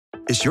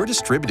Is your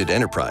distributed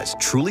enterprise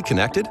truly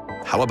connected?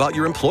 How about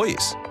your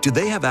employees? Do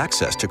they have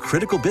access to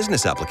critical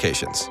business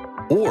applications?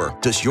 Or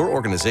does your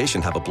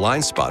organization have a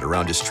blind spot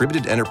around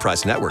distributed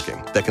enterprise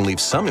networking that can leave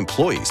some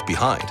employees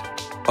behind?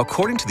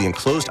 According to the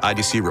enclosed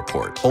IDC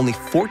report, only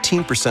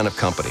 14% of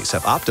companies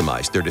have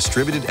optimized their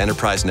distributed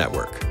enterprise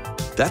network.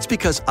 That's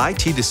because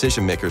IT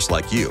decision makers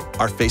like you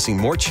are facing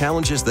more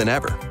challenges than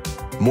ever.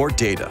 More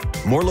data,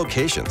 more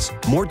locations,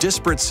 more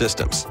disparate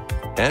systems.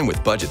 And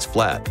with budgets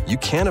flat, you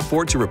can't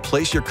afford to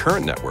replace your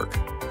current network.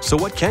 So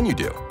what can you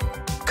do?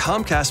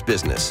 Comcast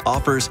Business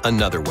offers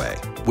another way.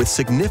 With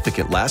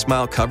significant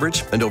last-mile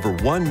coverage and over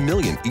 1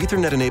 million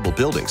Ethernet-enabled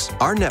buildings,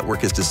 our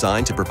network is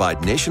designed to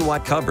provide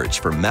nationwide coverage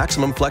for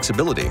maximum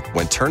flexibility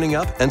when turning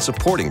up and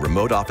supporting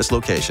remote office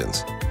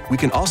locations. We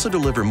can also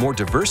deliver more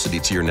diversity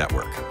to your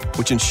network,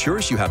 which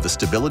ensures you have the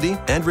stability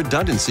and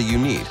redundancy you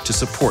need to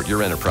support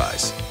your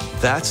enterprise.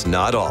 That's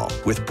not all.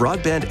 With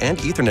broadband and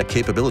Ethernet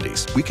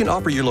capabilities, we can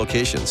offer your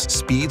locations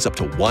speeds up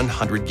to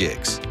 100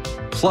 gigs.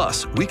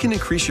 Plus, we can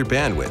increase your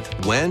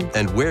bandwidth when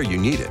and where you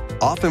need it,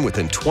 often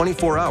within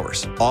 24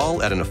 hours,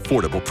 all at an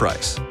affordable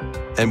price.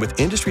 And with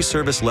industry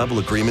service level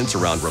agreements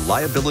around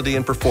reliability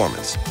and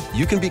performance,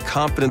 you can be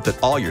confident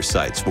that all your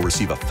sites will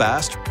receive a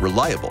fast,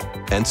 reliable,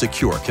 and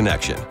secure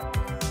connection.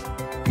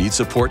 Need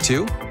support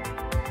too?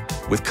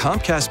 With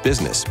Comcast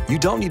Business, you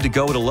don't need to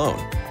go it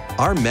alone.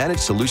 Our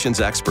managed solutions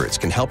experts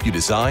can help you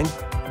design,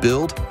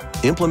 build,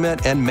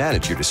 implement, and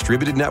manage your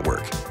distributed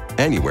network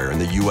anywhere in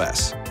the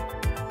U.S.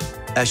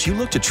 As you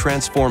look to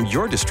transform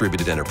your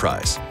distributed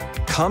enterprise,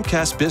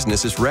 Comcast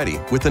Business is ready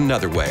with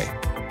another way.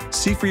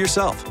 See for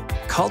yourself.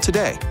 Call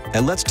today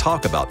and let's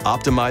talk about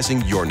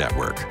optimizing your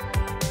network.